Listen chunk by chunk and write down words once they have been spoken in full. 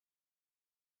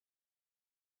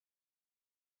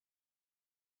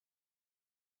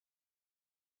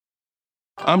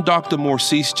I'm Dr.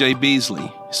 Morcease J.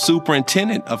 Beasley,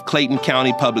 Superintendent of Clayton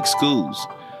County Public Schools.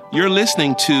 You're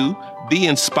listening to Be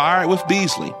Inspired with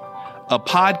Beasley, a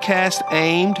podcast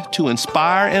aimed to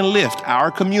inspire and lift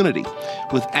our community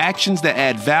with actions that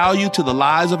add value to the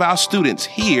lives of our students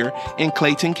here in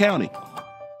Clayton County.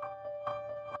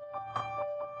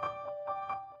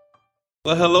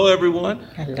 Well, hello, everyone.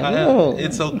 Hello.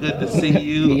 It's so good to see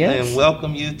you and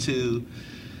welcome you to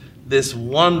this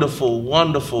wonderful,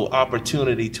 wonderful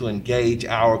opportunity to engage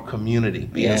our community.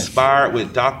 Be inspired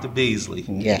with Dr. Beasley.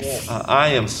 Yes. I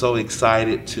am so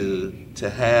excited to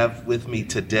have with me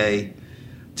today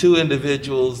two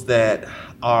individuals that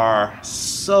are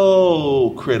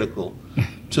so critical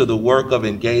to the work of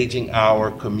engaging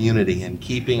our community and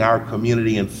keeping our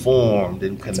community informed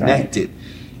and connected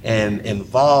and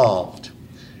involved.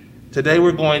 Today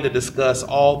we're going to discuss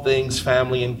all things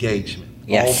family engagement.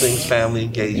 All things family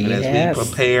engagement as we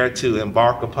prepare to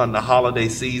embark upon the holiday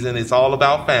season. It's all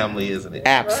about family, isn't it?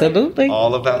 Absolutely.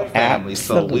 All about family.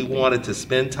 Absolutely. So we wanted to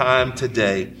spend time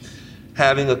today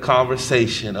having a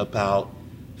conversation about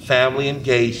family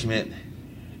engagement,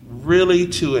 really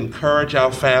to encourage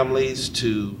our families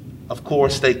to, of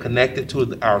course, stay connected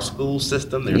to our school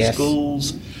system, their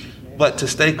schools, but to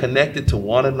stay connected to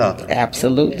one another.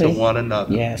 Absolutely. To one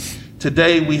another. Yes.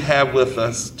 Today we have with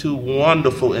us two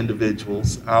wonderful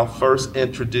individuals. I'll first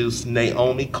introduce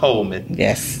Naomi Coleman.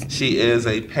 Yes. She is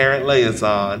a parent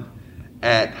liaison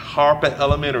at Harper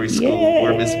Elementary School,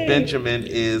 where Miss Benjamin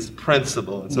is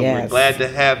principal. And so we're glad to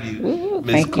have you,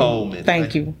 Miss Coleman.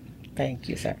 Thank you. Thank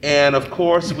you, sir. And of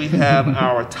course we have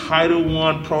our Title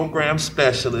I program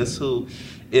specialist who,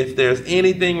 if there's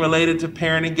anything related to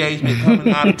parent engagement coming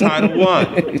out of Title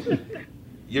I,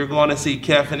 you're going to see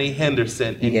Kefany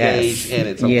Henderson engaged in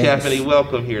it. So Kefany,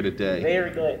 welcome here today.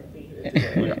 Very glad to be here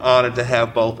today. We're honored to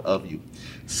have both of you.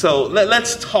 So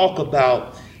let's talk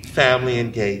about family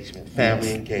engagement.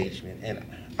 And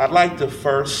I'd like to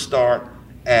first start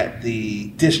at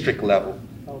the district level,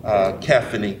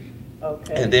 Kefany.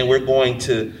 Okay. And then we're going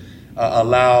to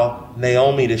allow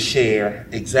Naomi to share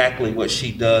exactly what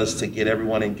she does to get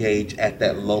everyone engaged at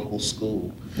that local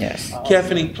school. Yes.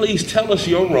 Kefany, please tell us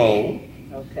your role.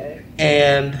 Okay.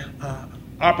 And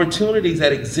opportunities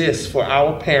that exist for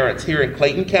our parents here in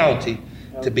Clayton County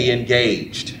to be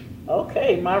engaged.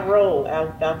 Okay, my role,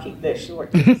 I'll keep that short.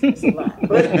 It's a lot.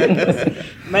 But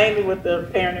mainly with the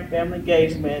parent and family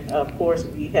engagement, of course,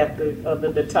 we have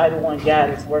the Title I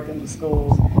guidance working with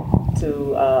schools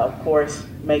to, of course,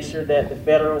 make sure that the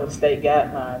federal and state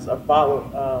guidelines are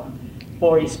followed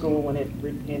for each school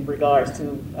in regards to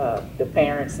the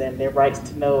parents and their rights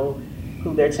to know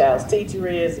who their child's teacher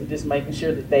is, and just making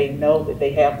sure that they know that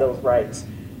they have those rights.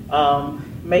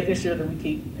 Making sure that we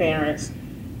keep parents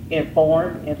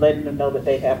informed and letting them know that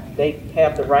they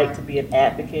have the right to be an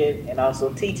advocate, and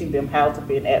also teaching them how to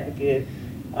be an advocate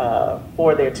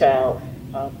for their child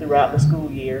throughout the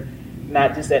school year,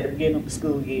 not just at the beginning of the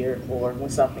school year or when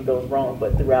something goes wrong,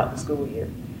 but throughout the school year.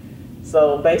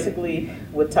 So basically,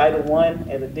 with Title I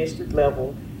at the district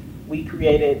level, we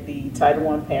created the Title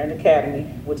I Parent Academy,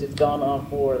 which has gone on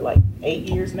for like 8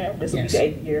 years now. This will be the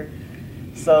 8th year.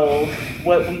 So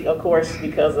what we, of course,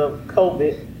 because of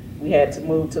COVID, we had to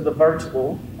move to the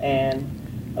virtual.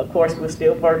 And of course, we're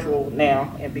still virtual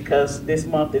now. And because this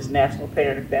month is National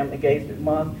Parent and Family Engagement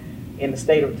Month in the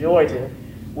state of Georgia,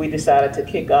 we decided to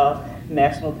kick off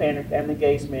National Parent and Family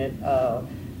Engagement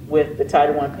with the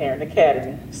Title I Parent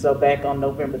Academy. So back on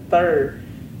November 3rd,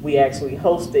 we actually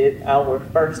hosted our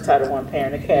first Title I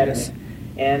Parent Academy.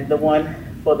 And the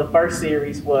one for the first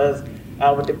series was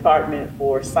our Department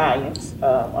for Science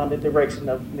under the direction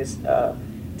of Ms.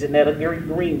 Janetta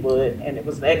Greenwood, and it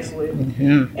was excellent.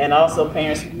 And also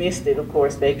parents who missed it, of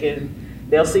course,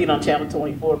 they'll see it on Channel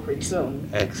 24 pretty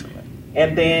soon. Excellent.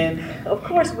 And then, of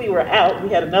course, we were out. We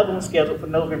had another one scheduled for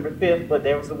November 5th, but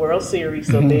there was the World Series.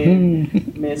 So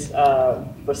then Miss,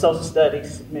 for Social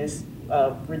Studies, Miss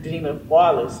Regina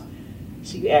Wallace,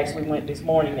 she actually went this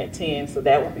morning at 10, so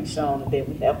that will be shown. And then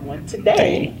we have one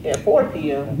today at 4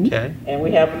 p.m. Okay. And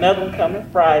we have another one coming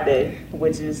Friday,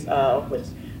 which is,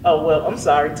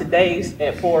 today's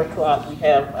at 4 o'clock. We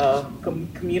have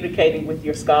communicating with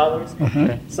your scholars.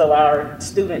 So our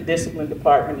student discipline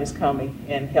department is coming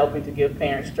and helping to give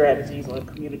parents strategies on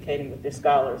communicating with their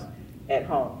scholars at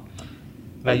home.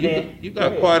 Now you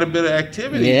got quite a bit of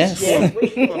activities. Yes. For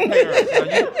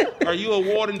parents. Are you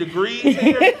awarding degrees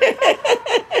here?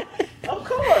 Of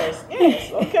course,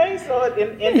 yes. Okay, so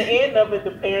in the end of it, the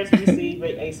parents receive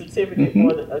a certificate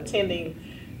for attending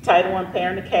Title I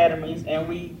Parent Academies, and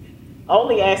we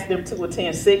only ask them to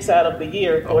attend 6 out of the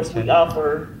year. Of course, Okay. we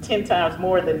offer 10 times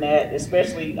more than that,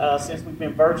 especially since we've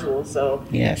been virtual. So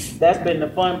Yes. that's been the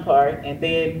fun part. And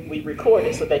then we record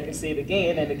it so they can see it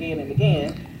again and again and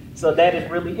again. So that has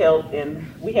really helped. And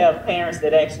we have parents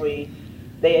that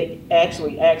they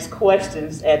actually ask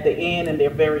questions at the end, and they're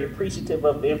very appreciative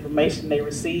of the information they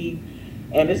receive.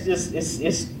 And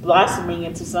it's blossoming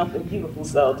into something beautiful.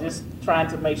 So just trying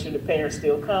to make sure the parents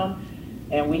still come.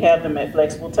 And we have them at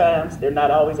flexible times. They're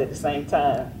not always at the same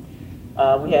time.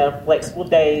 We have flexible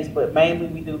days, but mainly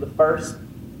we do the first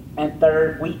and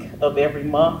third week of every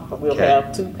month. We'll Okay.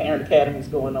 have 2 parent academies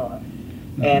going on.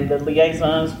 And the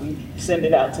liaisons, we send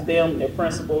it out to them, their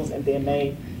principals, and then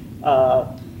they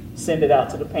send it out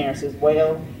to the parents as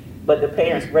well. But the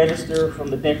parents register from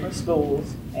the different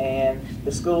schools, and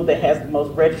the school that has the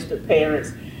most registered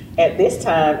parents at this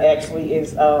time actually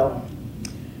is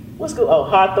what school? Oh,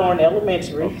 Hawthorne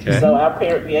Elementary. Okay. So our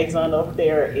parent liaison over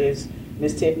there is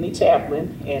Miss Tiffany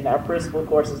Chaplin, and our principal, of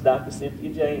course, is Dr.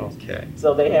 Cynthia James. Okay.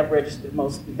 So they have registered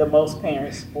the most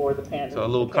parents for the parent. So a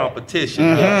little academy. competition.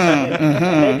 Yes,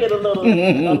 they get a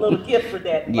little gift for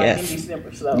that, like Yes. in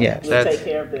December. So Yes. we'll That's- take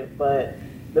care of it. But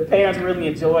the parents really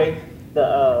enjoy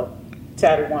the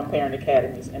Title I Parent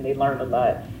Academies, and they learn a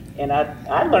lot. And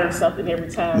I learn something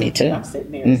every time. Me too. I'm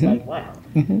sitting there, it's like, wow.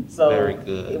 So Very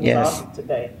good. it was Yes. awesome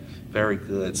today. Very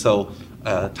good. So,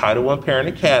 Title I Parent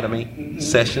Academy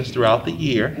sessions throughout the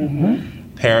year.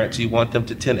 Parents, you want them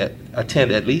to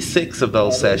attend at least 6 of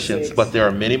those At least sessions, 6. but there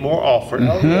are many more offered.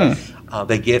 Oh, yes.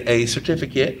 They get a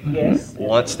certificate Yes.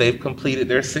 once they've completed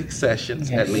their 6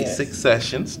 sessions, Yes. at least Yes. 6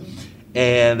 sessions.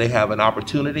 And they have an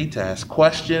opportunity to ask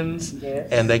questions, Yes.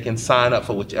 and they can sign up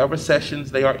for whichever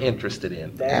sessions they are interested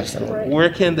in. That's Absolutely. correct. Where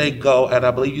can they go? And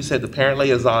I believe you said the parent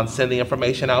liaison send the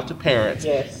information out to parents.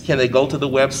 Yes. Can they go to the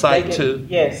They website can, to?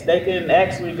 yes, they can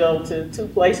actually go to 2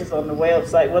 places on the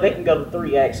website. Well, they can go to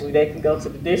 3 actually. They can go to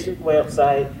the district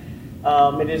website.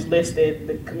 It is listed,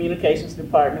 the communications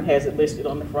department has it listed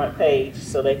on the front page,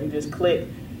 so they can just click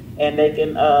and they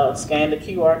can scan the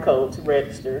QR code to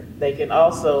register. They can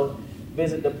also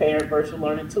visit the Parent Virtual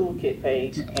Learning Toolkit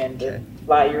page, and the Okay.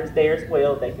 flyer is there as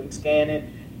well. They can scan it,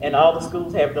 and all the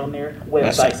schools have it on their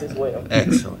websites as well.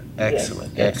 Excellent,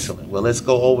 excellent, Yes. excellent. Well, let's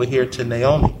go over here to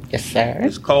Naomi. Yes, sir.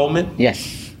 Ms. Coleman,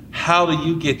 Yes. how do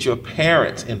you get your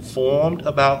parents informed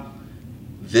about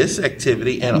this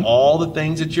activity and all the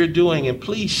things that you're doing? And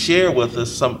please share with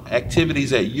us some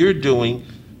activities that you're doing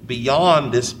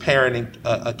beyond this parent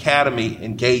academy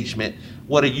engagement.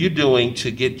 What are you doing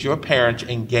to get your parents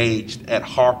engaged at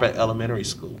Harper Elementary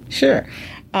School? Sure.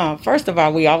 First of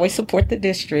all, we always support the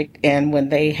district, and when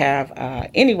they have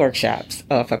any workshops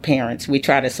for parents, we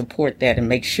try to support that and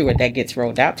make sure that gets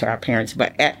rolled out to our parents.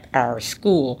 But at our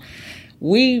school,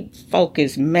 we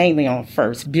focus mainly on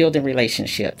first building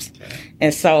relationships.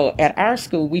 And so at our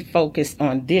school, we focus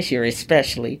on this year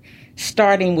especially,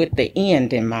 starting with the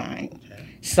end in mind.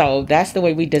 So that's the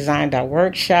way we designed our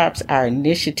workshops, our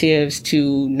initiatives,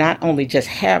 to not only just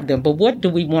have them, but what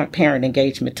do we want parent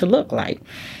engagement to look like?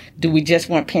 Do we just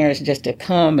want parents just to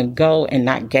come and go and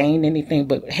not gain anything,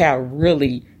 but have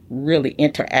really, really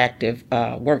interactive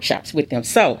workshops with them?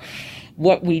 So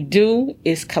what we do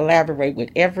is collaborate with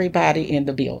everybody in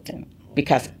the building,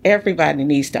 because everybody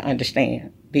needs to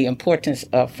understand the importance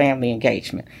of family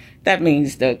engagement. That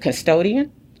means the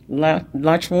custodian,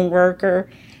 lunchroom worker,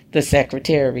 the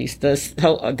secretaries, the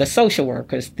social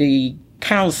workers, the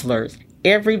counselors,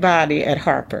 everybody at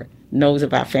Harper knows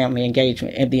about family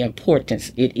engagement and the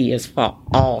importance it is for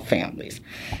all families.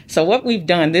 So what we've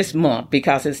done this month,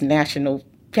 because it's National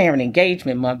Parent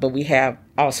Engagement Month, but we have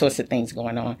all sorts of things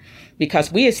going on,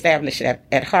 because we established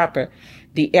at Harper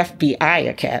the FBI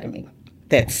Academy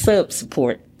that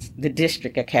supports the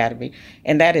district academy,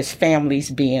 and that is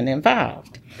families being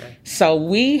involved. Okay. So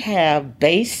we have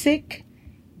very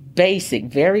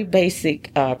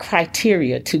basic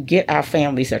criteria to get our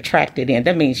families attracted in.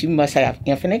 That means you must have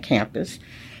Infinite Campus.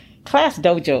 Class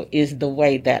Dojo is the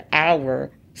way that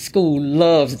our school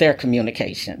loves their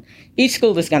communication. Each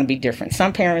school is going to be different.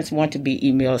 Some parents want to be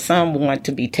email, some want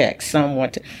to be text,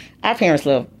 our parents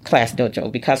love Class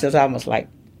Dojo because it's almost like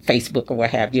Facebook or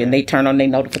what have you, and they turn on their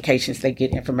notifications, they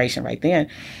get information right then.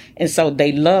 And so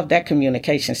they love that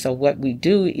communication. So what we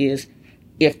do is,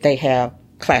 if they have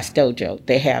Class Dojo,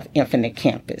 they have Infinite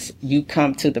Campus, you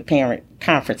come to the parent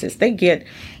conferences, they get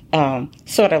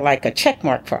sort of like a check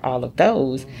mark for all of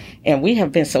those. And we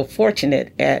have been so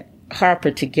fortunate at Harper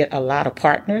to get a lot of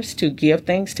partners to give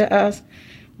things to us.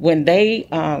 When they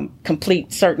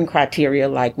complete certain criteria,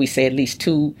 like we say at least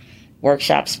 2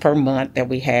 workshops per month that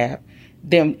we have,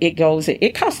 then it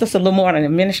costs us a little more on the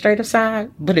administrative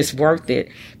side, but it's worth it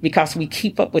because we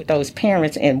keep up with those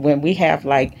parents. And when we have,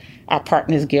 like, our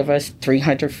partners give us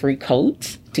 300 free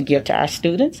coats to give to our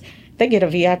students, they get a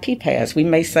VIP pass. We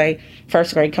may say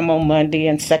first grade come on Monday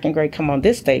and second grade come on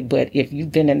this day, but if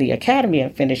you've been in the academy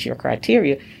and finished your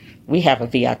criteria, we have a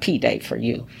VIP day for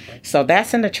you. So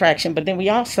that's an attraction. But then we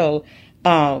also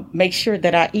make sure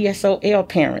that our ESOL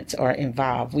parents are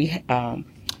involved. We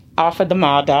offer the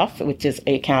MALDOF, which is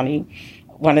a county,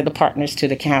 one of the partners to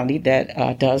the county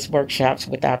that does workshops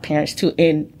with our parents to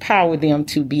empower them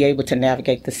to be able to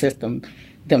navigate the system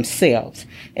themselves.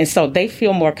 And so they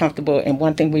feel more comfortable. And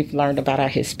one thing we've learned about our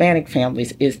Hispanic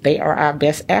families is they are our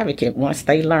best advocate. Once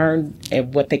they learn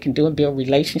what they can do and build a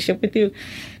relationship with you,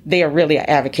 they are really an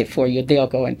advocate for you. They'll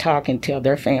go and talk and tell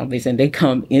their families, and they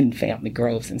come in family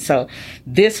groves. And so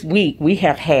this week we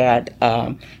have had,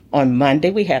 on Monday,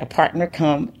 we had a partner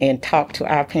come and talk to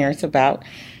our parents about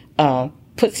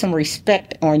put some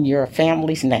respect on your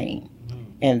family's name.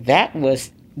 And that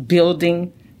was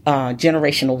building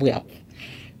generational wealth.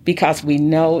 Because we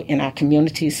know in our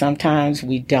community sometimes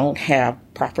we don't have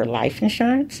proper life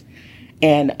insurance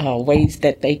and ways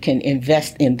that they can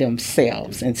invest in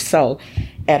themselves. And so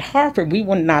at Harper, we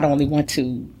not only want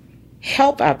to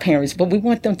help our parents, but we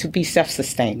want them to be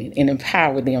self-sustaining and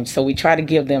empower them. So we try to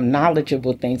give them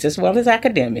knowledgeable things as well as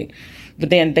academic. But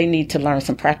then they need to learn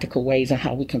some practical ways on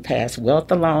how we can pass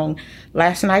wealth along.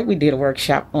 Last night we did a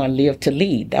workshop on Live to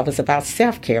Lead. That was about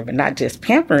self-care, but not just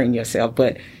pampering yourself,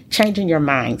 but changing your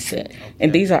mindset. Okay.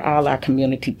 And these are all our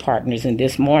community partners. And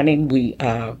this morning we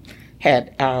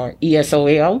had our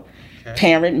ESOL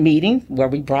parent meeting where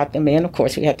we brought them in. Of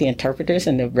course, we had the interpreters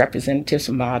and the representatives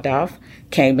from MALDOF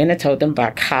came in and told them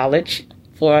about college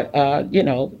for,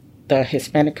 the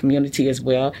Hispanic community as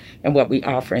well and what we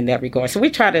offer in that regard. So we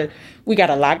got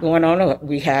a lot going on.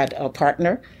 We had a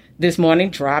partner this morning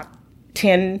drop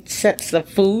 10 sets of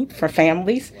food for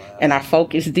families. Wow. And our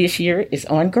focus this year is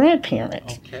on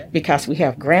grandparents because we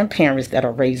have grandparents that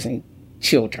are raising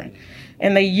children.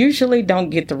 And they usually don't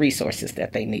get the resources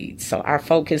that they need. So our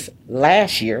focus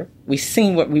last year, we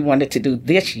seen what we wanted to do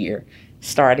this year,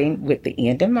 starting with the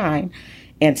end in mind.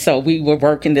 And so we were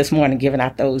working this morning, giving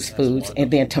out those foods. Wonderful. And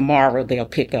then tomorrow they'll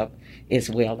pick up as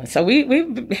well. And so we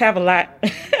have a lot.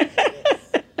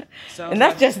 And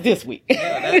that's just this week.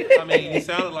 Yeah, it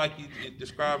sounded like you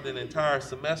described an entire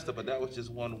semester, but that was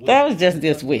just 1 week. That was just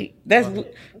this week.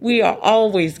 We are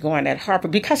always going at Harper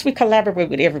because we collaborate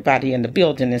with everybody in the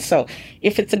building. And so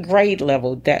if it's a grade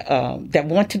level that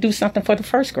want to do something for the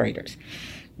first graders,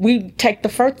 we take the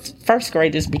first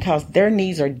graders because their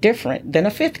needs are different than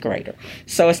a fifth grader.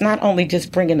 So it's not only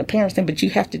just bringing the parents in, but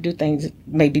you have to do things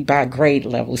maybe by grade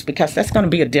levels because that's going to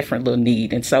be a different little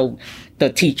need. And so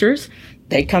the teachers,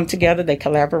 they come together, they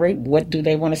collaborate. What do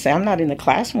they want to say? I'm not in the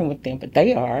classroom with them, but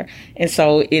they are. And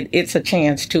so it's a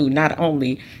chance to not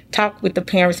only talk with the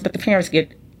parents, but the parents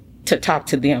get to talk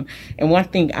to them. And one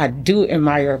thing I do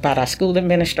admire about our school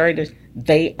administrators,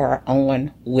 they are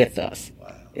on with us.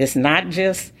 Wow. It's not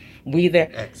just we there.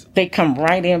 Excellent. They come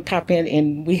right in, pop in,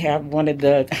 and we have one of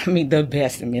the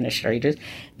best administrators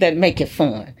that make it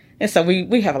fun. And so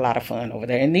we have a lot of fun over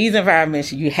there. In these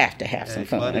environments, you have to have some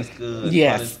fun. Fun is good.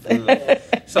 Yes. Fun is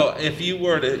good. So if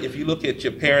you look at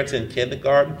your parents in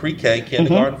kindergarten, pre-K,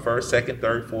 kindergarten, first, second,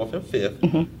 third, fourth, and fifth,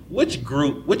 which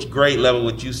grade level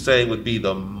would you say would be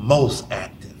the most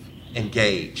active,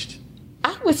 engaged?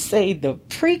 I would say the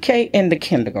pre-K and the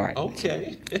kindergarten.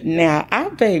 Okay. Now, our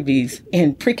babies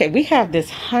in pre-K, we have this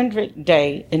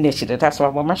 100-day initiative. That's why I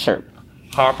wore my shirt.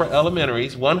 Harper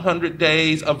Elementary's 100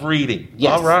 Days of Reading.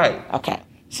 Yes. All right. Okay.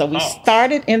 So we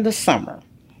started in the summer.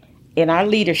 In our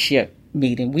leadership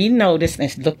meeting, we noticed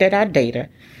and looked at our data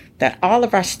that all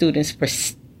of our students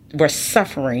were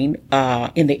suffering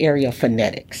in the area of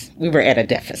phonetics. We were at a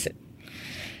deficit.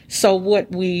 So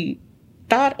what we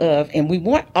thought of, and we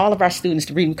want all of our students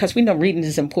to read because we know reading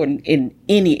is important in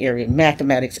any area,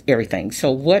 mathematics, everything.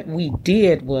 So what we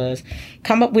did was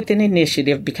come up with an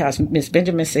initiative because Ms.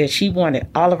 Benjamin said she wanted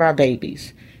all of our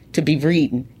babies to be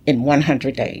reading in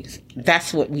 100 days.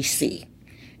 That's what we see,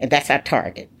 and that's our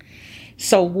target.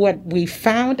 So what we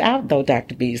found out, though,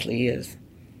 Dr. Beasley, is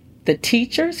the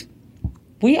teachers,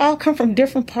 we all come from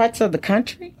different parts of the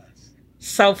country.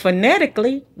 So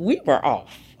phonetically, we were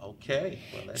off. Okay.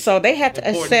 Well, so they had to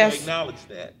assess. To acknowledge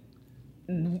that.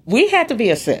 We had to be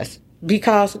assessed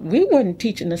because we weren't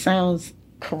teaching the sounds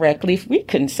correctly if we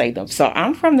couldn't say them. So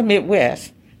I'm from the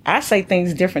Midwest. I say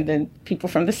things different than people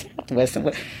from the Southwest.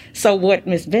 So what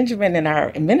Ms. Benjamin and our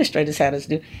administrators had us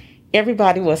do,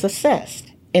 everybody was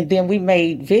assessed. And then we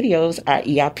made videos, our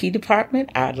EIP department,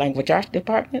 our language arts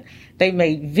department, they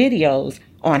made videos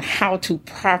on how to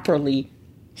properly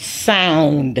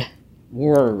sound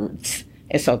words.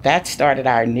 And so that started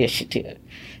our initiative.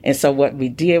 And so what we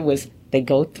did was they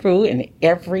go through, and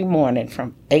every morning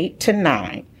from 8 to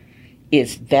 9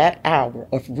 is that hour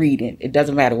of reading. It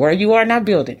doesn't matter where you are in our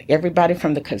building. Everybody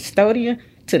from the custodian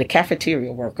to the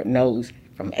cafeteria worker knows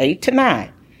from 8 to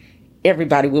 9,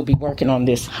 everybody will be working on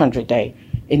this 100-day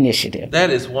initiative. That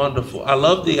is wonderful. I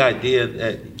love the idea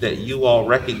that you all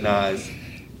recognize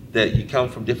that you come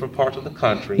from different parts of the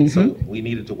country, so we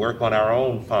needed to work on our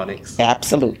own phonics.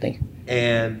 Absolutely.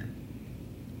 And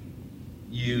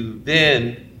you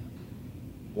then,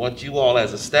 once you all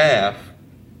as a staff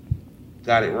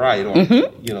got it right, or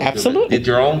Absolutely. did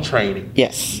your own training,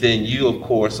 Yes. then you, of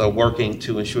course, are working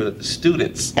to ensure that the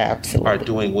students Absolutely. are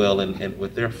doing well and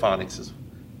with their phonics as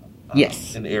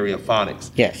Yes. in the area of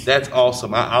phonics. Yes. That's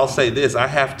awesome. I'll say this, I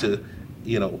have to,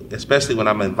 especially when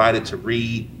I'm invited to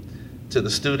read to the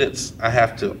students, I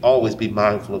have to always be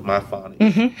mindful of my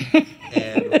phonics.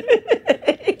 And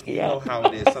you know how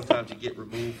it is. Sometimes you get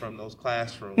removed from those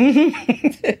classrooms.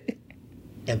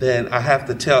 And then I have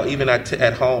to tell, even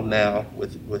at home now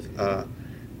with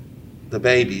the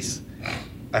babies,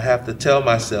 I have to tell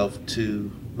myself to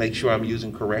make sure I'm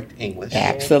using correct English.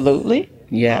 Absolutely.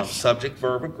 Yes. Subject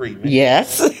verb agreement.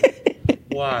 Yes.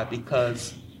 Why?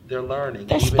 Because they're learning.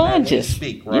 They're even how they sponges.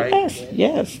 speak, right? Yes.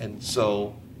 Yes. And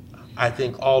so I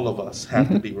think all of us have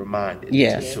to be reminded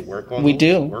Yes. to work on We those,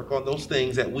 do. work on those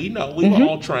things that we know. We were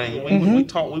all trained.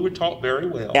 We were taught very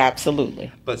well. Absolutely.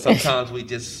 But sometimes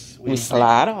we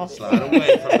slide off. slide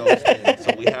away from those things.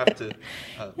 So we have to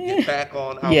get back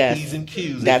on our Yes. P's and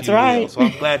Q's. if That's you will. right. So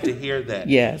I'm glad to hear that.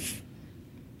 Yes.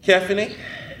 Kefini,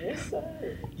 Yes, sir.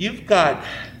 you've got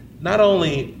not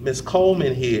only Ms.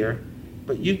 Coleman here,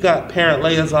 but you've got parent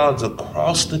liaisons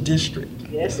across the district.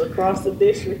 Yes, across the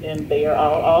district, and they are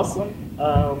all awesome.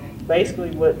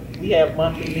 Basically, we have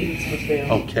monthly meetings with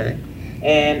them. Okay.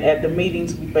 And at the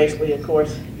meetings, we basically, of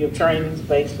course, give trainings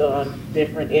based on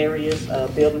different areas,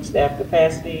 building staff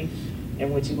capacity,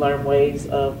 in which you learn ways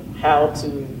of how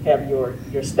to have your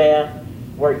staff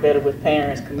work better with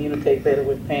parents, communicate better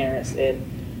with parents. And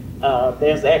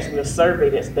there's actually a survey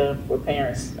that's done for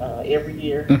parents every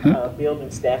year,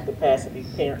 building staff capacity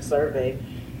parent survey.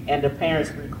 And the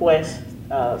parents request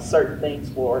certain things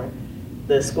for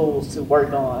the schools to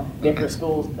work on. Different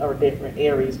schools or different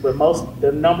areas, but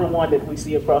the number one that we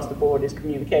see across the board is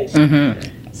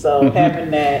communication. So having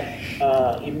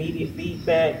that immediate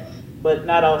feedback, but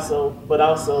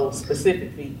also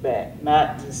specific feedback,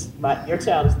 not just your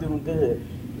child is doing good.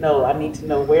 No, I need to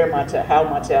know how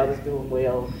my child is doing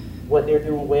well, what they're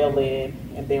doing well in,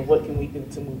 and then what can we do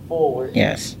to move forward.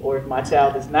 Yes. Or if my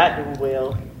child is not doing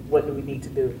well, what do we need to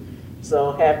do?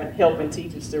 So helping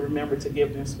teachers to remember to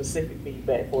give them specific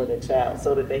feedback for their child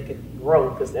so that they can grow,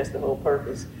 because that's the whole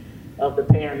purpose of the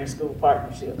parent and school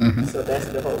partnership. So that's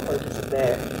the whole purpose of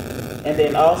that. And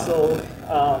then also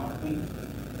we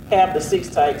have the 6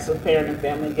 types of parent and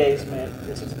family engagement,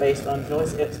 which is based on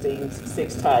Joyce Epstein's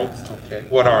 6 types. Okay.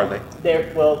 What are they?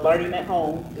 Learning at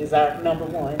home is our number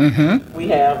one. We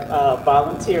have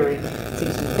volunteering,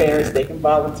 teaching parents they can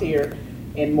volunteer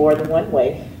in more than one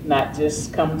way, not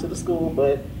just coming to the school,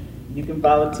 but you can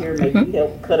volunteer, maybe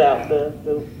help cut out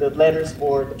the letters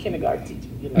for the kindergarten teacher,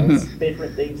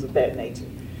 different things of that nature.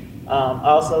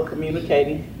 Also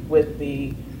communicating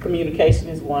communication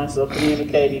is one, so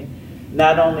communicating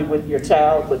not only with your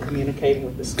child, but communicating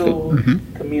with the school,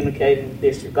 communicating with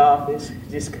district office,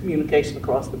 just communication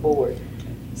across the board.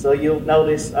 So you'll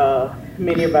notice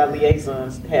many of our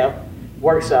liaisons have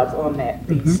workshops on that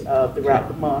piece throughout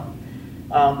the month.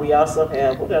 We also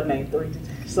have, what I named 3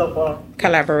 so far?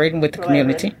 Collaborating with the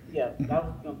community. Yeah, I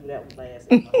was going to do that one last.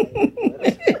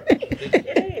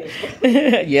 It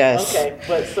is. Yes. Okay,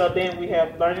 but so then we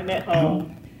have learning at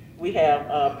home. We have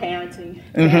parenting.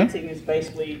 Parenting is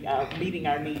basically meeting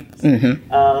our needs,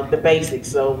 the basics.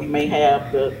 So we may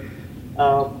have the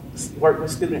work with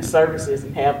student services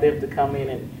and have them to come in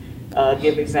and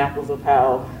give examples of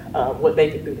how what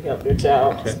they can do to help their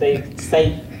child stay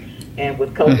safe. And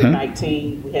with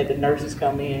COVID-19, we had the nurses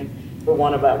come in for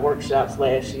one of our workshops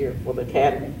last year for the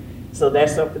academy. So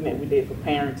that's something that we did for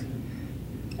parenting.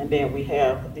 And then we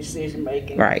have decision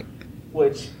making, Right.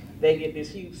 which they get this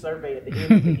huge survey at the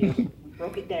end of the year. We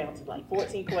broke it down to like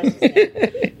 14 questions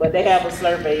now. But they have a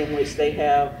survey in which they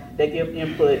give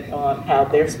input on how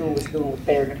their school is doing with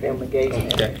parent and family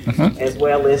engagement, as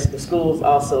well as the schools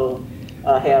also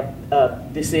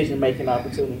have decision-making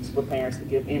opportunities for parents to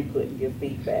give input and give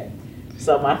feedback.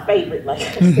 So my favorite, like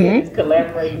I said, is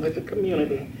collaborating with the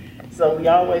community. So we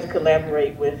always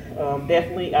collaborate with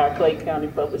definitely our Clayton County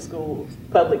Public Schools,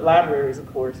 public libraries,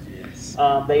 of course.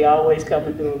 They always come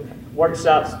and do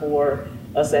workshops for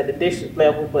us at the district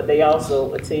level, but they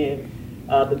also attend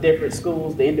the different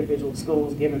schools, the individual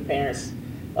schools, giving parents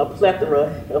a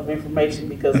plethora of information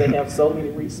because they have so many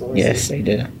resources. Yes, they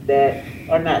do. That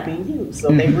are not being used. So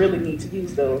they really need to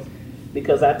use those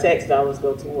because our tax dollars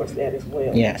go towards that as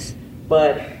well. Yes.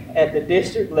 But at the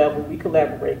district level, we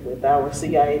collaborate with our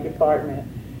CIA department.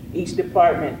 Each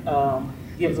department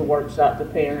gives a workshop to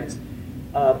parents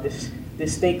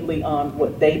distinctly on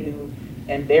what they do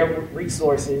and their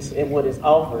resources and what is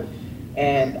offered.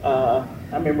 And I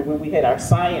remember when we had our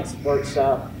science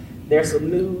workshop, there's some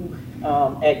new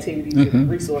activities and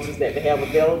resources that they have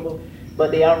available,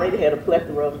 but they already had a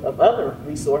plethora of other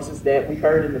resources that we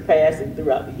heard in the past and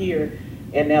throughout the year,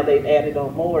 and now they've added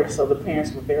on more, so the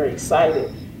parents were very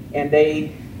excited, and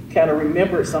they kind of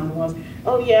remembered some of the ones,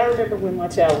 oh yeah, I remember when my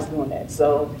child was doing that,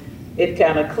 so it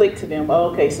kind of clicked to them,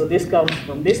 oh, okay, so this comes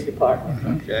from this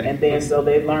department, and then so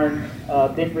they learn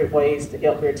different ways to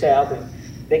help their child, and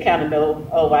they kind of know,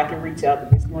 oh, I can reach out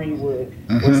to Ms. Greenwood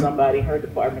or somebody in her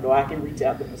department, or I can reach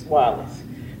out to Ms. Wallace.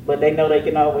 But they know they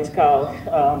can always call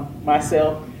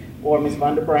myself or Ms.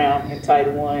 Vonda Brown in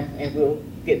Title I, and we'll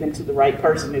get them to the right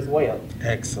person as well.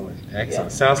 Excellent. Yeah.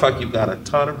 Sounds like you've got a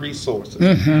ton of resources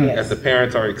that the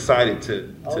parents are excited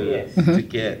to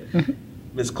get.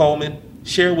 Ms. Coleman,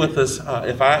 share with us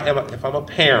if I'm a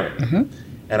parent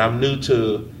and I'm new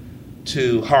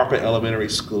to Harper Elementary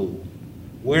School.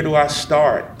 Where do I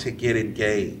start to get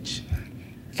engaged?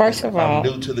 First of all,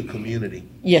 I'm new to the community.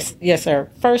 Yes,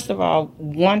 sir. First of all,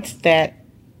 once that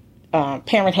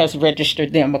parent has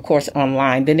registered them, of course,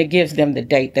 online, then it gives them the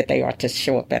date that they are to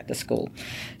show up at the school.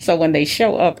 So when they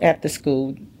show up at the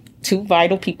school, two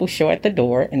vital people show at the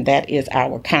door, and that is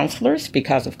our counselors,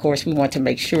 because, of course, we want to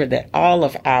make sure that all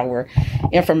of our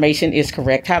information is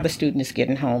correct, how the student is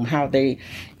getting home,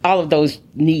 all of those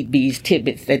need-be's,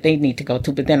 tidbits that they need to go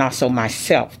to, but then also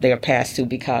myself, they are passed to,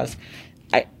 because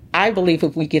I believe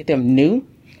if we get them new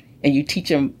and you teach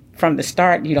them from the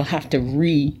start, you don't have to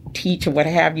re-teach or what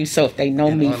have you. So if they know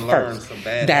me first,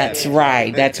 that's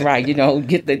right. You know,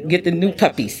 get the new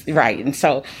puppies right. And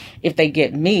so if they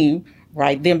get me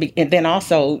right, then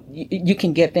also you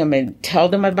can get them and tell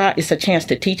them about. It's a chance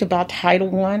to teach about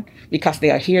Title I because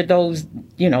they'll hear those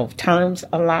terms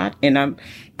a lot. And I'm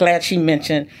glad she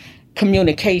mentioned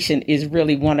communication is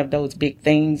really one of those big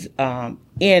things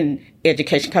in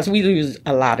education because we use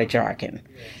a lot of jargon.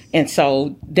 And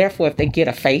so, therefore, if they get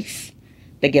a face,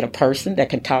 they get a person that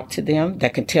can talk to them,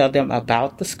 that can tell them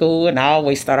about the school. And I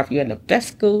always start off, you're in the best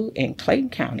school in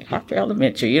Clayton County, Harper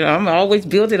Elementary. I'm always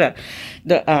building up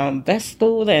the best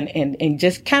school and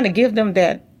just kind of give them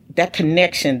that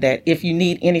connection that if you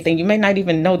need anything, you may not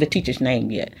even know the teacher's name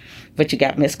yet, but you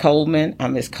got Miss Coleman.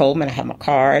 I'm Miss Coleman. I have my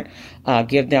card.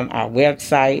 Give them our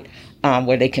website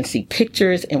where they can see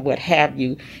pictures and what have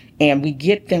you. And we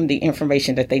get them the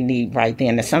information that they need right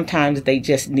then. And sometimes they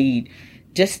just need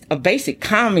just a basic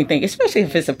calming thing, especially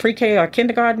if it's a pre-K or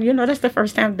kindergarten. That's the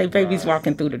first time their baby's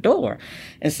walking through the door.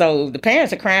 And so the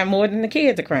parents are crying more than the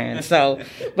kids are crying. So,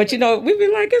 but we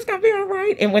be like, it's going to be all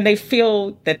right. And when they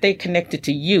feel that they connected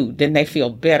to you, then they feel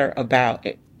better about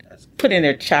it, putting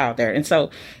their child there. And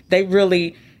so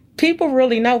people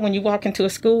really know when you walk into a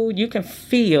school, you can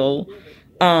feel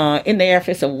in there if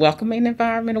it's a welcoming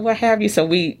environment or what have you. So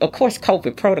we, of course,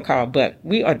 COVID protocol, but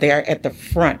we are there at the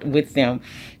front with them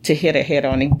to hit a head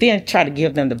on and then try to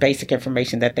give them the basic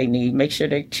information that they need. Make sure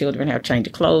their children have change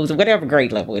of clothes or whatever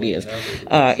grade level it is.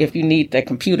 If you need the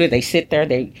computer, they sit there,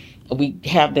 we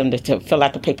have them to fill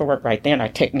out the paperwork right there, and our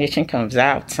technician comes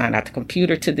out, sign out the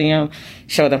computer to them,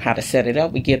 show them how to set it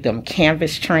up. We give them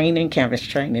Canvas training. Canvas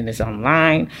training is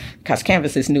online because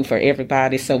Canvas is new for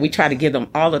everybody. So we try to give them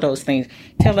all of those things.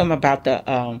 Tell them about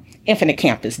the Infinite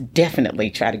Campus. Definitely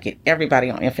try to get everybody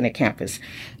on Infinite Campus.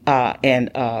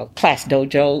 And Class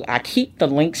Dojo. I keep the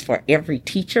links for every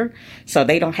teacher so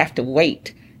they don't have to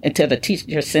wait until the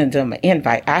teacher sends them an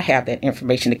invite. I have that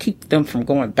information to keep them from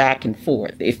going back and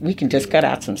forth. If we can just cut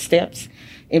out some steps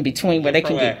in between where they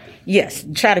can get, yes,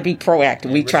 try to be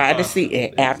proactive. We try to see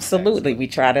it. Absolutely. We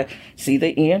try to see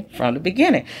the end from the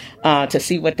beginning, to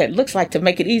see what that looks like, to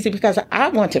make it easy, because I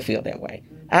want to feel that way.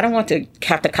 I don't want to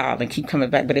have to call and keep coming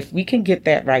back. But if we can get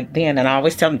that right then, and I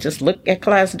always tell them, just look at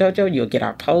Class Dojo, you'll get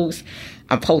our posts.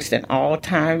 I'm posting all the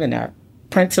time, and our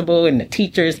principal and the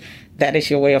teachers, that is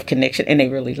your way of connection, and they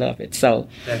really love it. So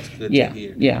that's good to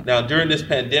hear. Yeah. Now, during this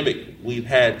pandemic, we've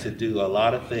had to do a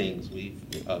lot of things. We've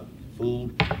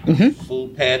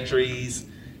food pantries,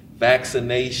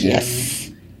 vaccinations,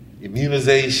 Yes.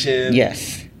 immunization.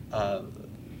 Yes.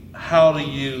 How do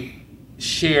you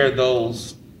share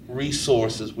those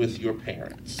resources with your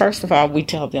parents? First of all, we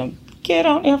tell them, get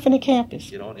on Infinite Campus.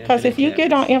 Because if you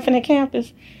get on Infinite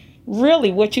Campus,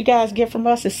 really what you guys get from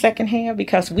us is secondhand,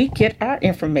 because we get our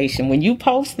information. When you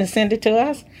post and send it to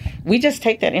us, we just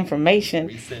take that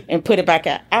information and put it back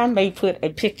out. I may put a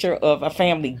picture of a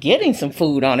family getting some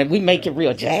food on it. We make it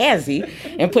real jazzy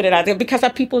and put it out there because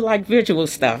our people like visual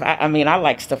stuff. I mean, I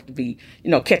like stuff to be,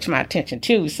 catch my attention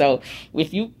too. So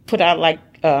if you put out like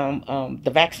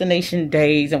the vaccination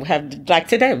days, and we have, like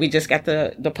today, we just got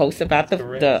the post about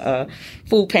the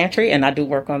food pantry, and I do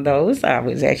work on those. I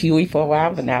was at Huey for a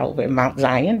while, but now over at Mount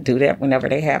Zion, do that whenever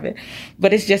they have it.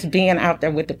 But it's just being out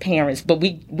there with the parents. But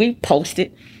we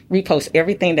repost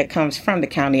everything that comes from the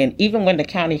county, and even when the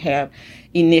county have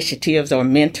initiatives or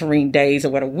mentoring days or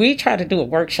whatever, we try to do a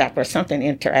workshop or something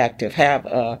interactive, have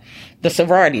the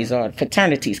sororities or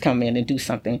fraternities come in and do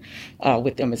something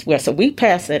with them as well. So we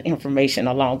pass that information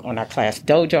along on our class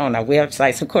dojo, on our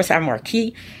websites. Of course, our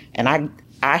marquee, and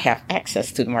I have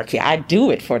access to the marquee. I do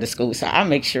it for the school, so I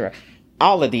make sure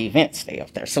all of the events stay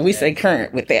up there. So we stay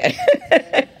current with that.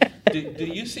 Do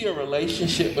you see a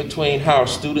relationship between how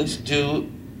students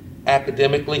do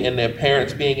academically and their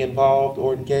parents being involved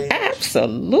or engaged?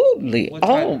 Absolutely.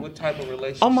 What type of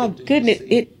relationship? Oh my goodness!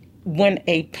 When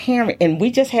a parent, and we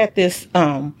just had this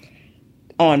on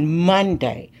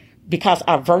Monday, because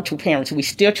our virtual parents, we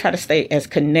still try to stay as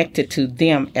connected to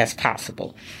them as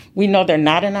possible. We know they're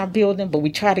not in our building, but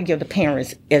we try to give the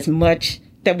parents as much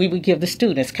that we would give the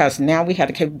students, because now we have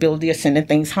the capability of sending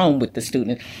things home with the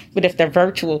students. But if they're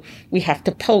virtual, we have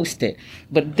to post it.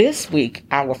 But this week,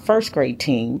 our first grade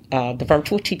team, the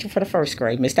virtual teacher for the first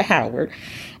grade, Mr. Howard,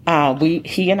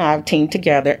 he and I teamed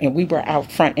together, and we were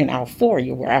out front in our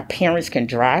foyer where our parents can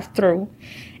drive through,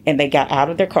 and they got out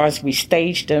of their cars. We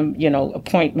staged them,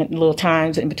 appointment little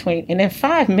times in between. And in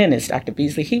 5 minutes, Dr.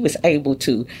 Beasley, he was able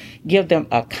to give them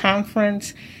a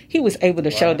conference. He was able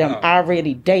to show them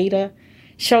already data,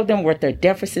 show them what their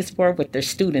deficits were, what their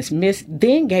students missed,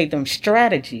 then gave them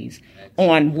strategies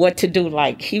on what to do.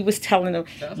 Like he was telling them.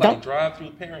 Sounds like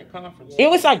drive-through parent conference. It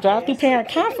was like drive-through parent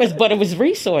conference, but it was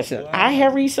resources. Wow. I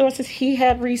had resources. He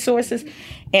had resources.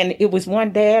 And it was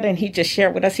one dad, and he just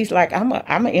shared with us. He's like, I'm an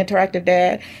interactive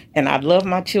dad, and I love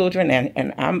my children,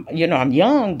 and I'm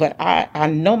young, but I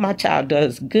know my child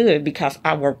does good because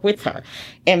I work with her.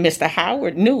 And Mr.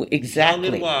 Howard knew exactly.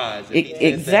 Young and wise.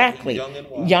 Exactly.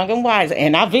 Young and wise.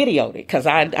 And I videoed it because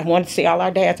I wanted to see all our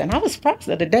dads. And I was surprised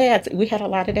that the dads, we had a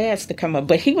lot of dads to come up.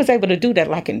 But he was able to do that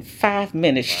like in 5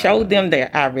 minutes, show them their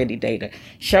already data,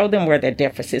 show them where their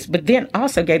deficits, but then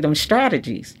also gave them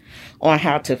strategies on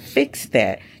how to fix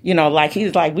that. Like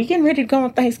he's like, we getting ready to go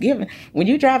on Thanksgiving. When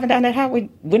you're driving down that highway,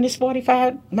 when it's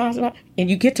 45 miles an hour and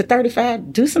you get to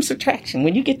 35, do some subtraction.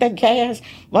 When you get that gas,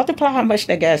 multiply how much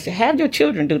that gas. Have your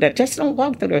children do that. Just don't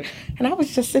walk through it. And I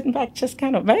was just sitting back, just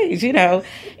kind of amazed,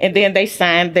 And then they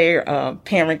signed their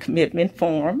parent commitment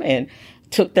form and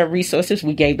took their resources.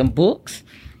 We gave them books.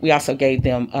 We also gave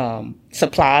them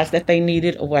supplies that they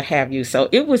needed or what have you. So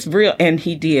it was real. And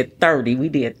he did 30. We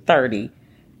did 30.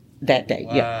 That day.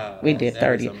 Wow, yeah, we did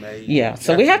 30. Yeah,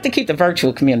 so we have to keep the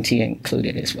virtual community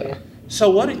included as well.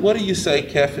 So what do you say,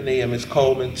 Kefany and Ms.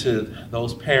 Coleman, to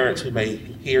those parents who may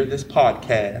hear this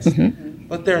podcast,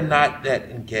 but they're not that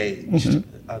engaged?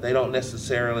 They don't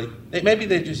necessarily, maybe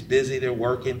they're just busy, they're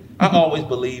working. I always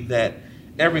believe that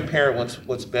every parent wants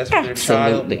what's best for their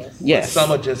child. Yes. But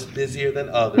some are just busier than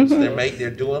others.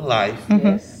 They're doing life.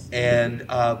 And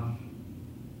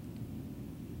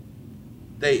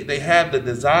They have the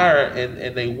desire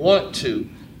and they want to,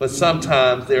 but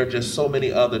sometimes there are just so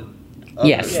many other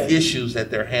issues that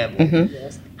they're handling.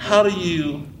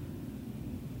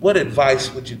 What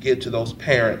advice would you give to those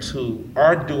parents who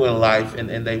are doing life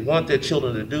and they want their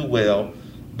children to do well,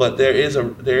 but there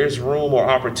is room or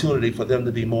opportunity for them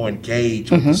to be more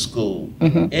engaged with the school?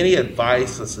 Any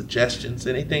advice or suggestions,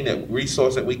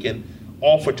 resource that we can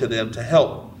offer to them to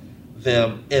help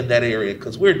them in that area,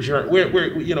 because we're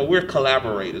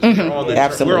collaborators.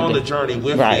 We're on the journey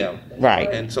with them, right?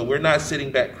 And so we're not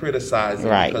sitting back criticizing,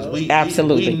 because we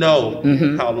know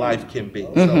how life can be.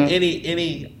 So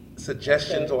any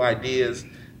suggestions or ideas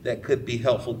that could be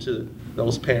helpful to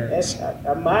those parents?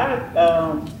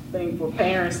 My thing for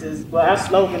parents is, our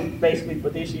slogan basically for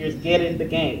this year is get in the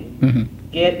game.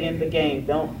 Get in the game.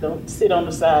 Don't sit on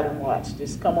the side and watch.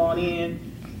 Just come on in.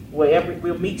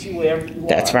 We'll meet you wherever you are.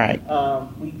 That's right.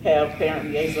 We have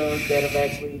parent liaisons that have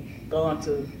actually gone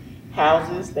to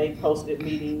houses. They hosted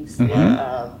meetings in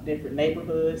different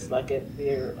neighborhoods, like at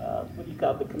their, what do you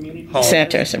call it, the community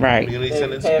centers, right. Community They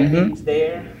centers. have meetings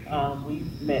there. We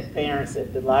met parents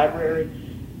at the library.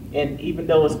 And even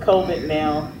though it's COVID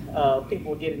now,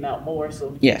 people are getting out more, so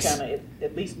we Yes. kind of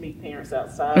at least meet parents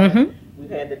outside. We've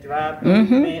had the drive-through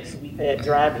events. We've had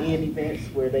drive-in events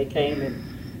where they came and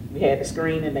we had the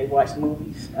screen and they watched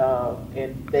movies,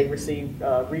 and they received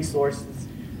resources.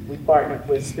 We partnered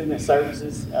with Student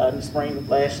Services in the spring of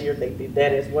last year. They did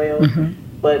that as well.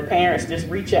 But parents, just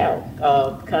reach out.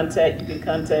 You can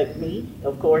contact me.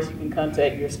 Of course, you can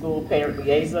contact your school parent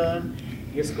liaison,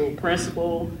 your school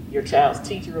principal, your child's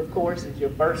teacher, of course, is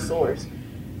your first source.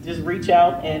 Just reach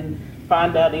out and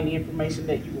find out any information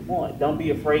that you want. Don't be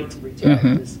afraid to reach out.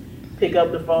 Just pick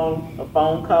up the phone, a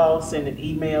phone call, send an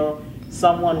email.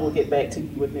 Someone will get back to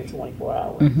you within 24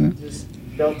 hours. Just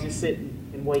don't just sit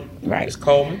and wait. Right. Ms.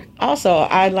 Coleman? Also,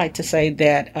 I'd like to say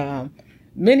that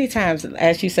many times,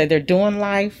 as you say, they're doing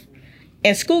life,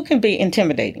 and school can be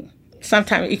intimidating.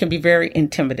 Sometimes it can be very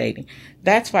intimidating.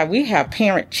 That's why we have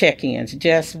parent check-ins.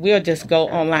 We'll just go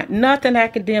online. Nothing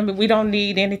academic. We don't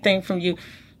need anything from you.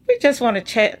 We just want to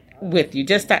chat with you.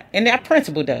 And our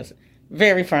principal does it.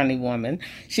 Very friendly woman.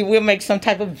 She will make some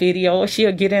type of video.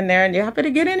 She'll get in there and y'all better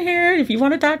get in here if you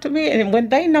want to talk to me. And when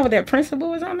they know that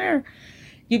principal is on there,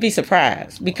 you'd be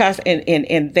surprised because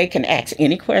and they can ask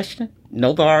any question.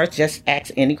 No bars, just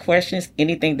ask any questions,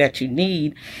 anything that you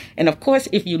need. And of course,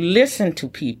 if you listen to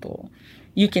people,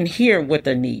 you can hear what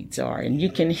their needs are and you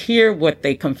can hear what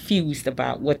they confused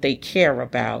about, what they care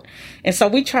about. And so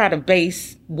we try to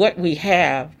base what we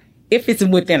have, if it's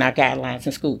within our guidelines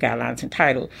and school guidelines and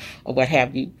title or what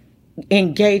have you,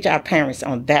 engage our parents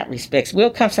on that respect.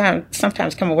 We'll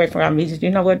sometimes come away from our meetings, you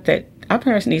know what, that our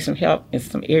parents need some help in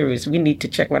some areas. We need to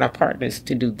check with our partners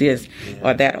to do this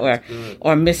or that,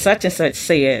 or Miss such and such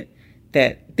said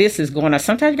that this is going on.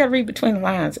 Sometimes you got to read between the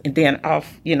lines and then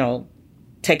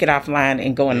take it offline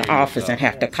and go in the office and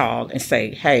have to call and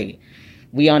say, hey,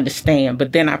 we understand.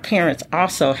 But then our parents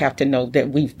also have to know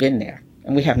that we've been there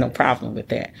and we have no problem with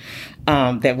that,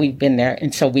 that we've been there.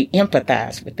 And so we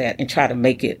empathize with that and try to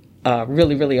make it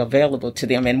really, really available to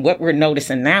them. And what we're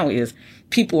noticing now is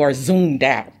people are zoomed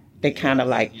out. They kind of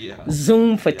like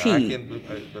Zoom fatigue.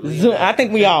 I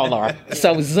think we all are.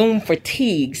 So Zoom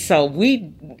fatigue. So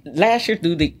last year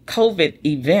through the COVID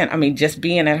event, just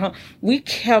being at home, we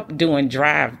kept doing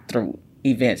drive-through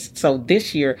events. So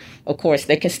this year, of course,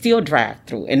 they can still drive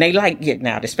through and they like getting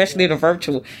out, especially the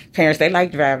virtual parents. They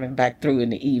like driving back through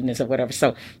in the evenings or whatever.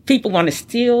 So people they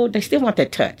still want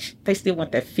that touch. They still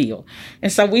want that feel.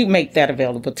 And so we make that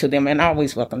available to them and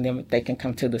always welcome them if they can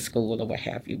come to the school or what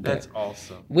have you. But that's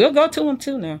awesome. We'll go to them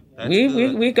too now.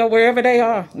 We go wherever they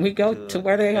are. We go to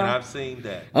where they are. And I've seen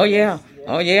that. Oh yeah.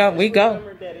 Oh yeah. We go.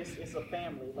 Remember that it's a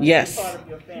family. Yes. We're part of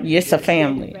your family. It's a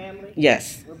family.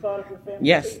 Yes. We're part of your family.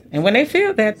 Yes. And when they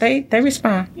feel that, they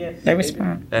respond. Yes. They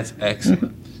respond. That's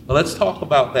excellent. Well, let's talk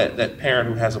about that parent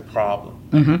who has a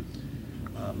problem.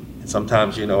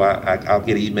 Sometimes, I'll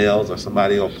get emails or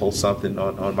somebody will post something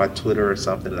on my Twitter or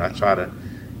something, and I try to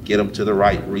get them to the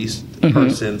right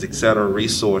persons, et cetera,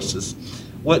 resources.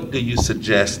 What do you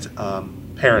suggest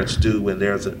parents do when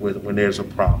there's a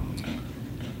problem?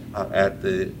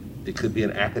 It could be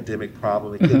an academic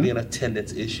problem. It could be an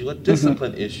attendance issue, a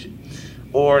discipline issue.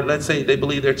 Or let's say they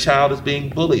believe their child is being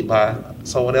bullied by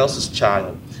someone else's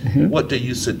child. What do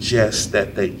you suggest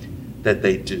that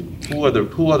they do? Who are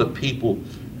the people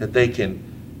that they can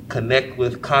connect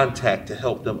with, contact to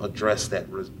help them address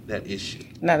that issue?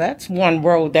 Now that's one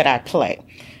role that I play.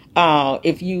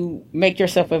 If you make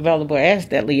yourself available as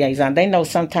that liaison, they know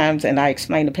sometimes, and I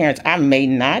explain to parents, I may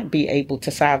not be able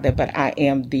to solve that, but I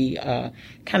am the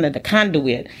kind of the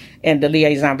conduit and the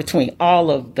liaison between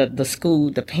all of the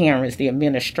school, the parents, the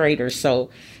administrators. So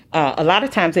a lot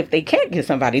of times if they can't get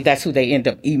somebody, that's who they end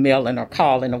up emailing or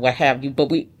calling or what have you.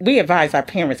 But we advise our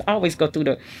parents always go through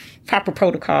the proper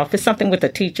protocol. If it's something with a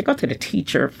teacher, go to the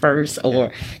teacher first,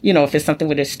 or, if it's something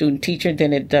with a student teacher,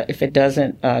 then if it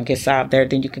doesn't get solved there,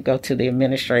 then you can go to the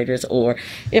administrators, or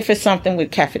if it's something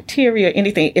with cafeteria,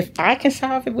 anything, if I can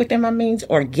solve it within my means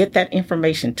or get that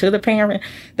information to the parent,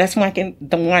 that's the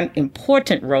one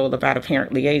important role about a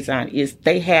parent liaison is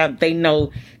they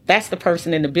know that's the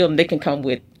person in the building. They can come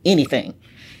with anything.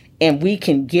 And we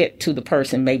can get to the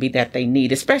person maybe that they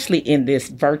need, especially in this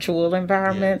virtual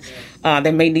environment. Yes.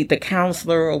 They may need the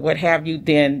counselor or what have you.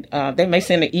 Then they may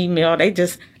send an email. They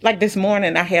just, like this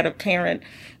morning, I had a parent,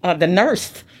 the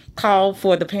nurse called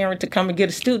for the parent to come and get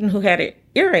a student who had an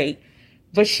earache.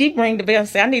 But she rang the bell and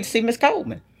said, I need to see Miss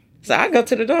Coleman. So I go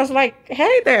to the door. I was like,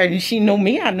 hey there. And she knew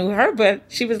me. I knew her. But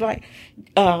she was like,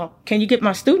 can you get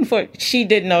my student for it? She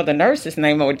didn't know the nurse's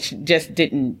name, or she just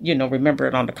didn't, remember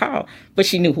it on the call. But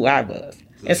she knew who I was.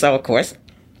 And so, of course,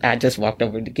 I just walked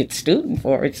over to get the student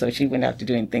for it. So she went out to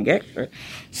do anything extra.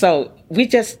 So we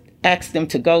just asked them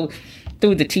to go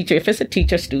through the teacher. If it's a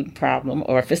teacher-student problem,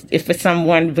 or if it's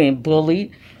someone being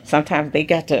bullied, sometimes they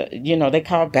got to, they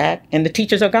call back and the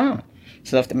teachers are gone.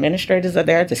 So if the administrators are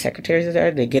there, the secretaries are there,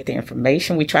 they get the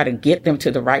information. We try to get them to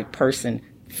the right person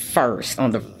first on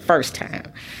the first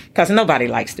time, because nobody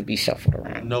likes to be shuffled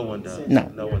around. No one does.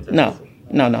 No one does.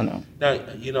 No.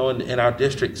 Now, in our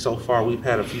district so far, we've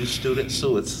had a few student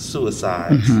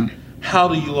suicides. Mm-hmm. How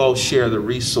do you all share the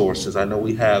resources? I know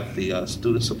we have the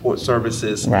student support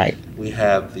services. Right. We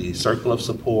have the circle of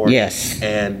support. Yes.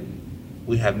 And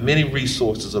we have many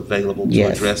resources available to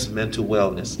Yes. address mental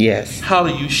wellness. Yes. How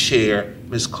do you share,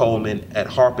 Ms. Coleman, at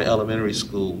Harper Elementary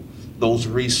School, those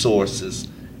resources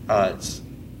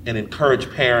and encourage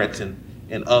parents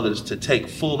and others to take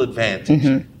full advantage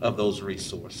Mm-hmm. of those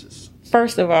resources?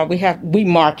 First of all, we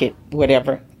market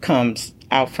whatever comes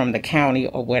out from the county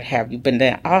or what have you. But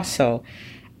then also,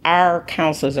 our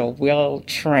counselors are well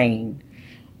trained.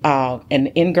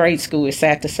 And in grade school, it's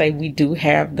sad to say, we do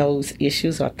have those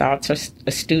issues or thoughts or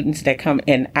students that come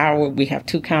in we have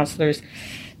 2 counselors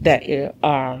that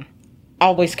are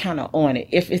always kind of on it.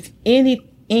 If it's any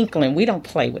inkling, we don't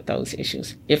play with those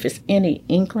issues. If it's any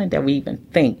inkling that we even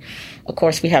think, of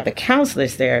course, we have the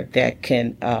counselors there that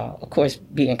can, of course,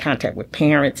 be in contact with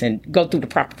parents and go through the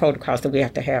proper protocols that we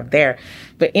have to have there.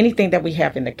 But anything that we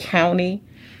have in the county,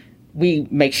 we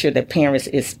make sure that parents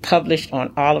is published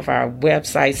on all of our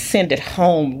websites. Send it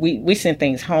home. We send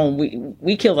things home.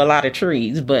 We kill a lot of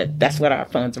trees, but that's what our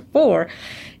funds are for,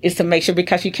 is to make sure,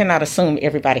 because you cannot assume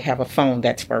everybody have a phone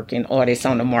that's working or it's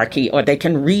on the marquee or they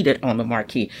can read it on the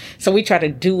marquee. So we try to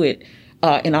do it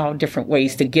in all different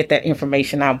ways to get that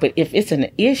information out. But if it's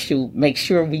an issue, make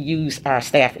sure we use our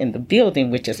staff in the building,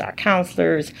 which is our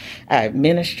counselors, our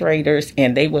administrators,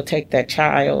 and they will take that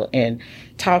child and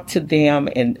talk to them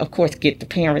and, of course, get the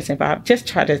parents involved. Just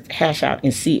try to hash out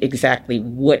and see exactly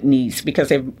what needs,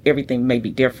 because everything may be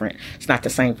different. It's not the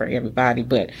same for everybody,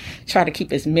 but try to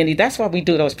keep as many. That's why we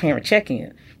do those parent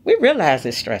check-ins. We realize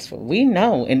it's stressful. We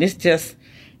know, and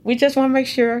we just want to make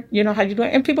sure you know how you're doing.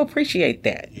 And people appreciate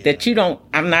that. Yeah. That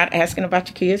I'm not asking about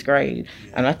your kids' grade.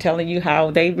 Yeah. I'm not telling you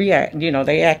how they react,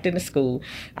 they act in the school.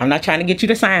 I'm not trying to get you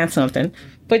to sign something.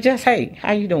 But just, hey,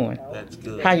 how you doing? That's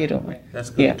good. How you doing? That's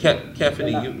good. Yeah.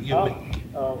 Kathleen,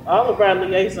 all of our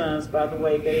liaisons, by the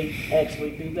way, they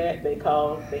actually do that. They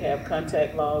have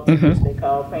contact logs, mm-hmm. which they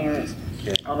call parents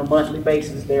on a monthly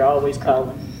basis. They're always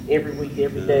calling every week,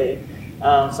 every day.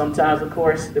 Sometimes, of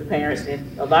course, the parents,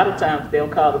 and a lot of times they'll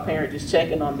call the parent just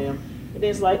checking on them. And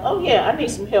it's like, oh, yeah, I need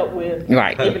some help with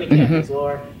giving the campus, mm-hmm.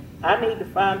 or I need to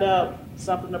find out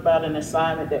something about an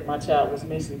assignment that my child was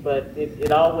missing. But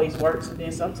it always works. And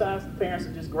then sometimes the parents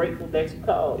are just grateful that you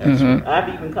called. Mm-hmm. I've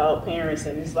even called parents,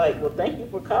 and it's like, well, thank you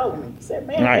for calling me. I said,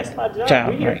 man, that's my job.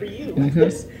 We're here for you.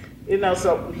 Mm-hmm.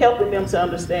 So helping them to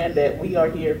understand that we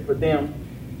are here for them,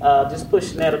 just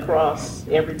pushing that across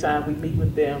every time we meet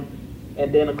with them.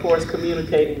 And then, of course,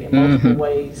 communicating in multiple mm-hmm.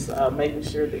 ways, making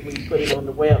sure that we put it on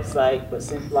the website, but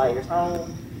send flyers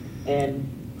home,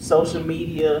 and social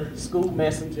media, school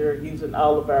messenger, using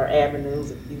all of our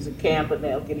avenues, using Canva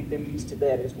now, getting them used to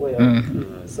that as well.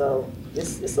 Mm-hmm. So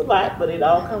it's a lot, but it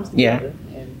all comes together,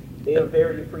 and they are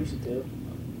very appreciative.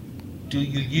 Do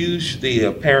you use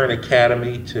the Parent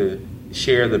Academy to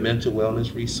share the mental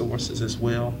wellness resources as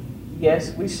well?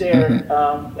 Yes, we share.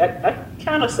 Mm-hmm. I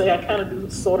kind of do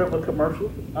sort of a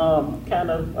commercial.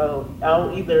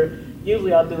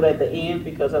 Usually I'll do it at the end,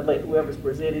 because I let whoever's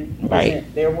present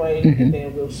their way, mm-hmm. and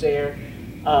then we'll share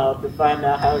to find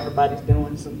out how everybody's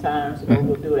doing sometimes. Mm-hmm. Or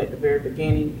we'll do it at the very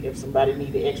beginning if somebody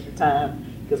needed extra time,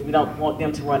 because we don't want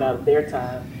them to run out of their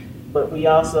time. But we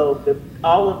also,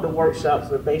 all of the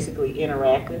workshops are basically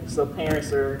interactive, so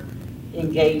parents are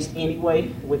engaged anyway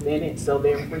within it, so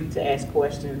they're free to ask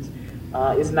questions.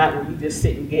 It's not when you just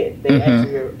sit and get. They mm-hmm.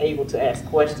 actually are able to ask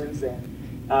questions, and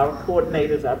our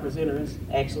coordinators, our presenters,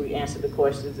 actually answer the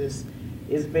questions.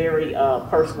 It's very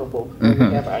personable when mm-hmm.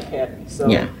 we have our academy.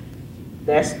 So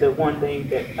that's the one thing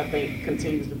that I think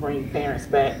continues to bring parents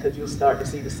back, because you'll start to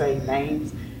see the same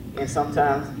names, and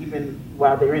sometimes even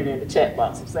while they're in the chat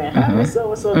box, I'm saying, hi, Miss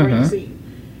so-and-so, great to see you.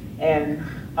 And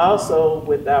also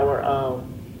with our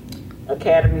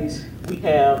academies, we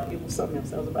have, it was something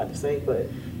else I was about to say, but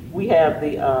we have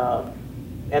the,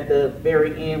 at the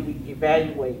very end, we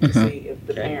evaluate to mm-hmm. see if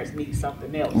the parents need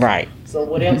something else. Right. So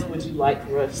what else would you like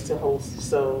for us to host?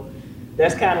 So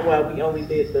that's kind of why we only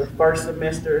did the first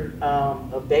semester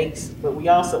of dates. But we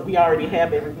already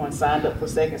have everyone signed up for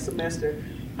second semester.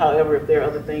 However, if there are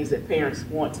other things that parents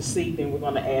want to see, then we're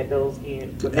going to add those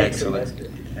in for next semester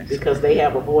because they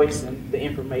have a voice in the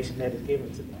information that is given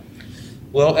to them.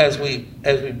 Well, as we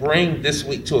bring this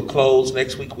week to a close,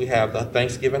 next week we have the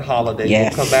Thanksgiving holiday.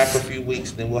 Yes. We'll come back for a few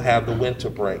weeks, then we'll have the winter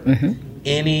break.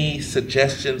 Any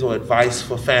suggestions or advice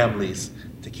for families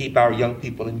to keep our young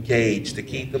people engaged, to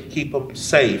keep them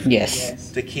safe,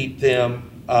 Yes. to keep them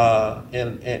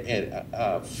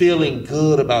feeling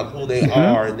good about who they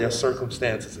are and their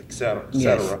circumstances, et cetera, et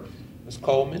cetera. Ms.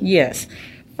 Coleman? Yes.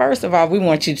 First of all, we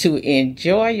want you to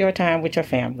enjoy your time with your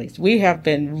families. We have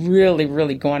been really,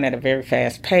 really going at a very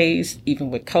fast pace,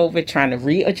 even with COVID, trying to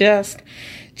readjust.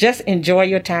 Just enjoy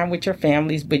your time with your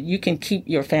families, but you can keep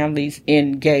your families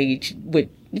engaged with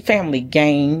family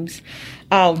games.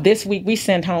 This week, we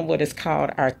sent home what is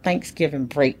called our Thanksgiving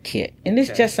break kit. And it's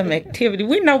just some activity.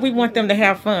 We know we want them to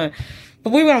have fun,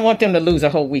 but we don't want them to lose a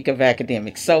whole week of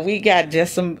academics. So we got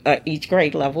just some, each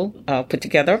grade level, put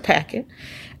together a packet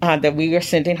that we are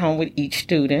sending home with each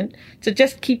student to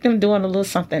just keep them doing a little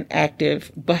something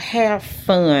active, but have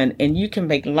fun. And you can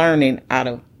make learning out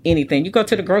of anything. You go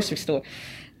to the grocery store.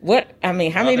 How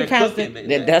many pounds?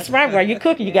 That's right. While you're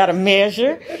cooking, you got to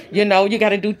measure. You got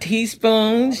to do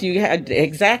teaspoons. You buy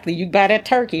that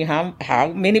turkey.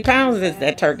 How many pounds is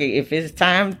that turkey? If it's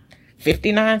time,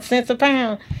 59 cents a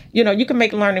pound. You can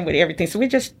make learning with everything. So we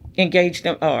just engage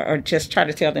them or just try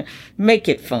to tell them, make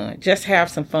it fun. Just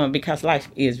have some fun because life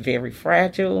is very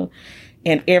fragile.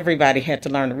 And everybody had to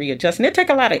learn to readjust. And it takes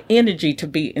a lot of energy to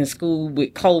be in school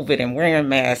with COVID and wearing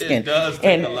masks. It does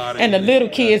take a lot of energy. And the little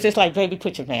energy. kids, it's like, baby,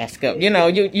 put your mask up.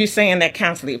 You're saying that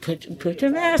constantly, put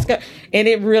your mask up. And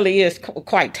it really is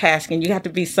quite tasking. You have to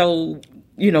be so,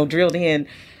 drilled in,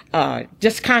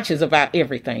 just conscious about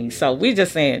everything. So we're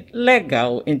just saying, let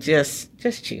go and just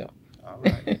chill. All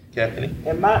right. Kathleen?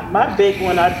 And my big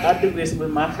one, I do this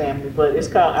with my family, but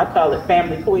I call it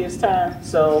family quiz time.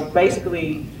 So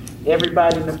basically,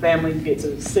 everybody in the family gets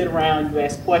to sit around, you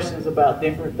ask questions about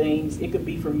different things. It could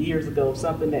be from years ago,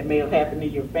 something that may have happened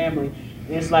in your family.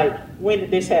 And it's like, when did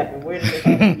this happen? Where did it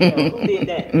happen? Who did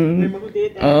that? Remember who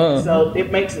did that? So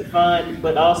it makes it fun,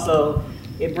 but also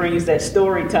it brings that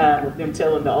story time with them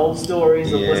telling the old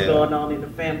stories of what's going on in the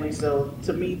family. So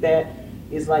to me, that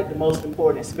is like the most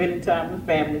important, spending time with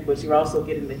family, but you're also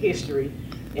getting the history.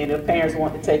 And if parents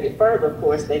want to take it further, of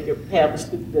course, they could have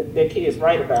their kids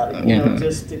write about it,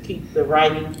 just to keep the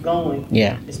writing going,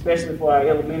 especially for our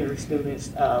elementary students,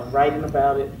 writing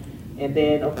about it. And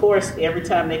then, of course, every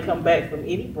time they come back from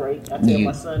any break, I tell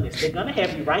my son this, they're going to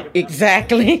have you write about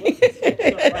exactly.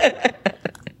 it.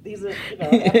 These are,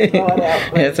 have to draw it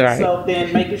out. That's right. So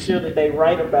then making sure that they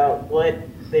write about what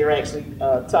they're actually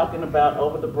talking about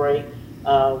over the break,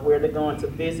 where they're going to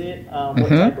visit, what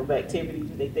type of activities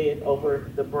they did over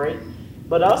the break,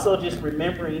 but also just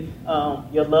remembering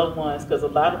your loved ones, because a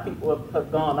lot of people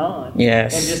have gone on, and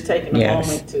just taking a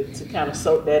moment to kind of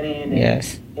soak that in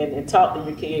and talk to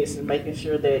your kids and making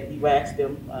sure that you ask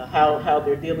them how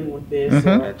they're dealing with this.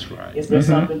 That's right. Is there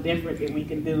something different that we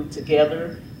can do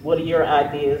together? What are your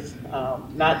ideas?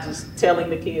 Not just telling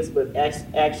the kids, but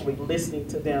actually listening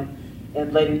to them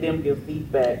and letting them give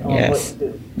feedback on what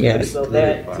to do. So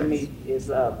that, to me, is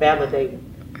validating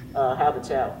how the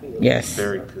child feels.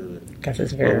 Very good. Because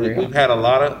it's very real. We've had a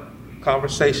lot of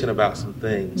conversation about some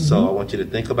things, so I want you to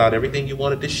think about everything you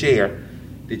wanted to share.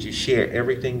 Did you share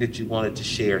everything that you wanted to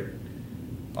share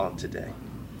on today?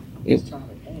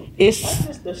 It's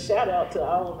just a shout out to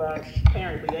all of our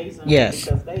parent liaisons.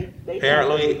 Because they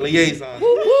parent liaisons.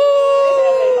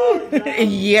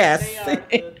 Yes.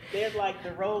 They're like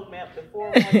the roadmap, the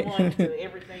 411 to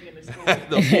everything in the school.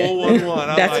 The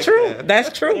 411. That's true.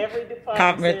 That's true. Every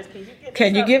department says,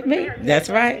 can you get me? That's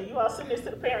right. Can you all send this to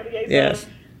the parent liaison? Yes.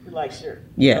 We're like, sure.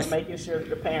 Yes. Making sure that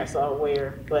the parents are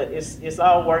aware, but it's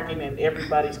all working and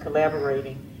everybody's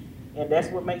collaborating, and that's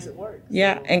what makes it work.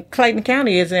 Yeah, and Clayton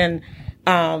County is in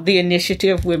the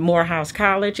initiative with Morehouse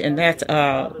College, and that's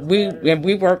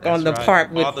we work on the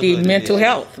part with the mental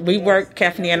health. We work,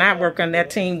 Kathleen and I work on that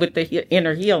team with the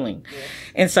inner healing.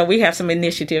 And so we have some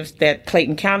initiatives that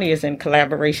Clayton County is in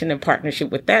collaboration and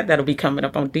partnership with that'll be coming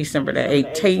up on December the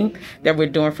 18th that we're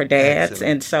doing for dads.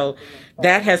 Excellent. And so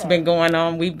that has been going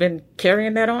on. We've been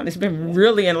carrying that on. It's been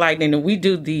really enlightening. And we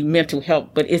do the mental health,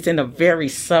 but it's in a very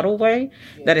subtle way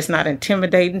that it's not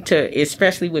intimidating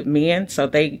especially with men. So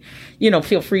they,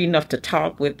 feel free enough to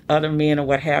talk with other men or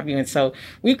what have you. And so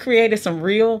we created some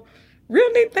real real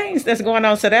neat things that's going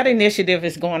on. So that initiative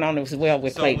is going on as well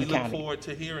with So we Clayton look County. forward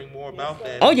to hearing more about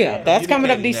that. Oh yeah, that's coming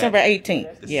up Communicating December that.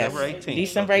 18th. Yes, December 18th.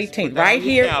 December So just 18th, put that right on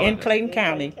your here in calendar. Clayton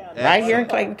County. Excellent. Right here in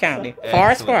Clayton County.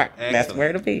 Forest Park. That's Excellent. where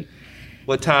it'll be.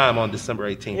 What time on December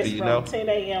 18th? It's Do you from know? 10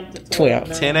 a.m. to 12.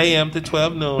 12. 10 a.m. to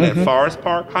 12 noon at Forest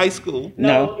Park High School,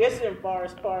 No, it's in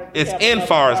Forest Park. It's They have in another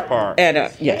Forest partner. Park.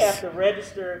 At, They yes. have to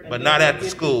register. and but then not they'll at the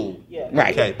get school. Yeah.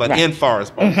 Right. Okay, but Right. in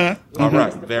Forest Park. All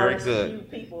right, The very first good.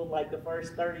 few people, like the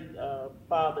first 30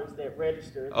 fathers that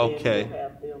register, Okay. then we'll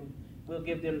have them. We'll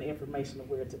give them the information of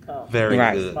where to come. Very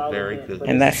Right. good, Small very event, good. but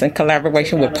And that's in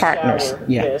collaboration with Kinda partners. shower-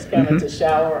 Yeah. it's kind of to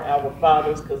shower our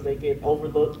fathers because they get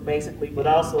overlooked basically, but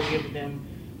also giving them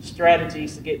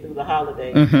strategies to get through the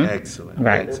holiday. Excellent.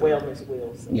 Right. The Excellent. wellness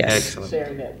wheels. Yes. Excellent.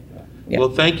 Sharing that with them. Yeah. Well,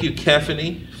 thank you,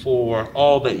 Kefany, for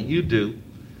all that you do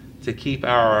to keep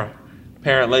our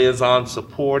parent liaison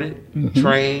supported,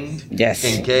 trained, Yes.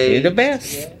 engaged. You're the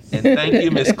best. Yes. And thank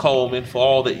you, Ms. Coleman, for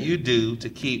all that you do to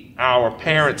keep our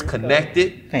parents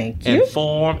connected, Thank you.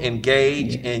 informed,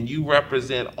 engaged, and you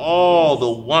represent all the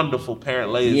wonderful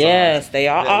parent liaisons Yes, they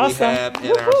are that awesome. we have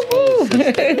in our school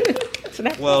system.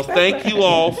 Well, Well, thank you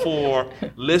all for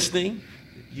listening.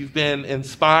 You've been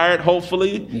inspired,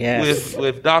 hopefully, Yes.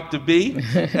 with Dr. B,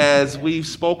 as we've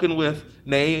spoken with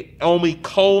Naomi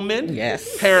Coleman,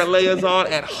 Yes. parent liaison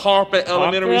at Harper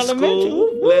Elementary Elementary. School,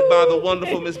 led by the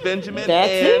wonderful Miss Benjamin,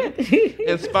 That's and it.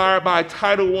 inspired by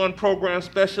Title I program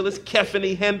specialist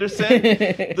Kefany Henderson,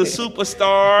 the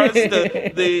superstars,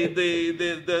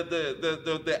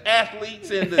 the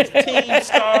athletes and the team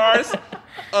stars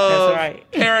of right.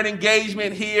 parent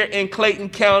engagement here in Clayton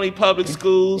County Public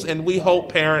Schools. And we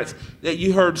hope, parents, that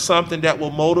you heard something that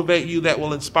will motivate you, that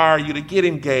will inspire you to get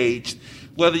engaged.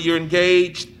 Whether you're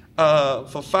engaged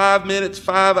for 5 minutes,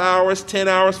 5 hours, 10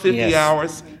 hours, 50 Yes.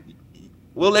 hours,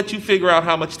 we'll let you figure out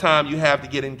how much time you have to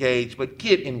get engaged, but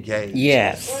get engaged.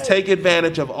 Yes. Take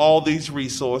advantage of all these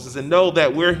resources and know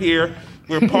that we're here.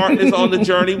 We're partners on the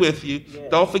journey with you.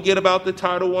 Don't forget about the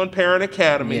Title I Parent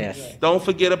Academy. Yes. Don't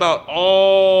forget about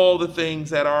all the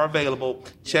things that are available.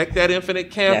 Check that Infinite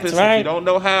Campus. That's right. If you don't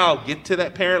know how, get to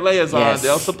that parent liaison. Yes.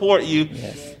 They'll support you.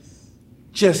 Yes.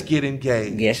 Just get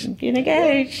engaged. Yes. Get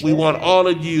engaged. We want all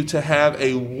of you to have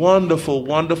a wonderful,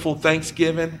 wonderful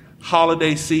Thanksgiving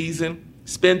holiday season.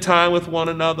 Spend time with one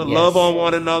another, Yes. love on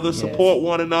one another, support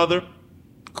one another,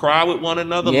 cry with one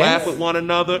another, Yes. laugh with one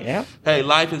another. Yep. Hey,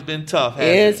 life has been tough,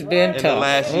 hasn't It's it? been in tough. the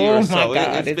last year Oh, or my so.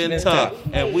 God, It's been been tough.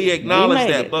 And we acknowledge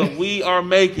made that, it. but we are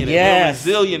making it. Yes.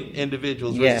 We're resilient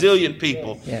individuals, Yes. resilient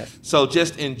people. Yes. So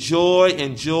just enjoy.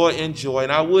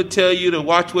 And I would tell you to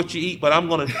watch what you eat, but I'm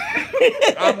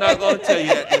not gonna tell you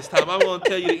that this time. I'm gonna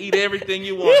tell you to eat everything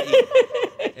you want to eat.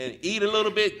 And eat a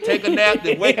little bit, take a nap,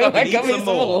 then wake up and eat some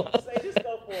more. Say, just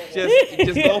go for it.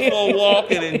 Just go for a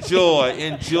walk and enjoy.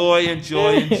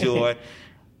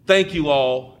 Thank you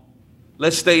all.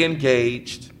 Let's stay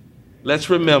engaged. Let's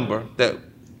remember that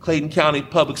Clayton County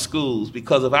Public Schools,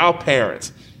 because of our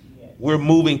parents, we're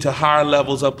moving to higher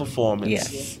levels of performance.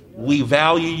 Yes. We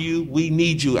value you. We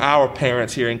need you, our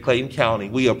parents here in Clayton County.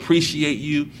 We appreciate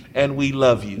you and we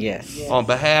love you. Yes. On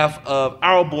behalf of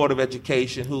our Board of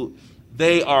Education,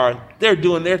 they're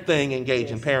doing their thing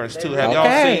engaging parents too. Have y'all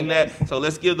Okay. seen that? So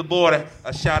let's give the board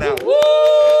a shout out.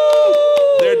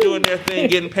 They're doing their thing,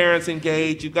 getting parents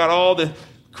engaged. You got all the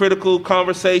critical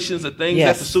conversations, the things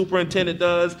Yes. that the superintendent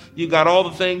does. You got all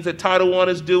the things that Title I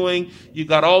is doing. You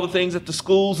got all the things that the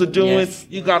schools are doing. Yes.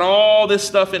 You got all this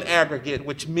stuff in aggregate,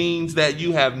 which means that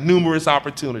you have numerous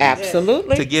opportunities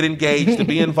Absolutely. to get engaged, to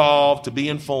be involved, to be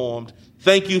informed.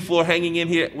 Thank you for hanging in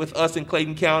here with us in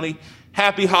Clayton County.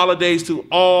 Happy holidays to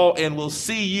all, and we'll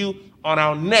see you on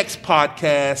our next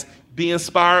podcast, Be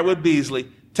Inspired with Beasley.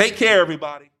 Take care,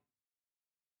 everybody.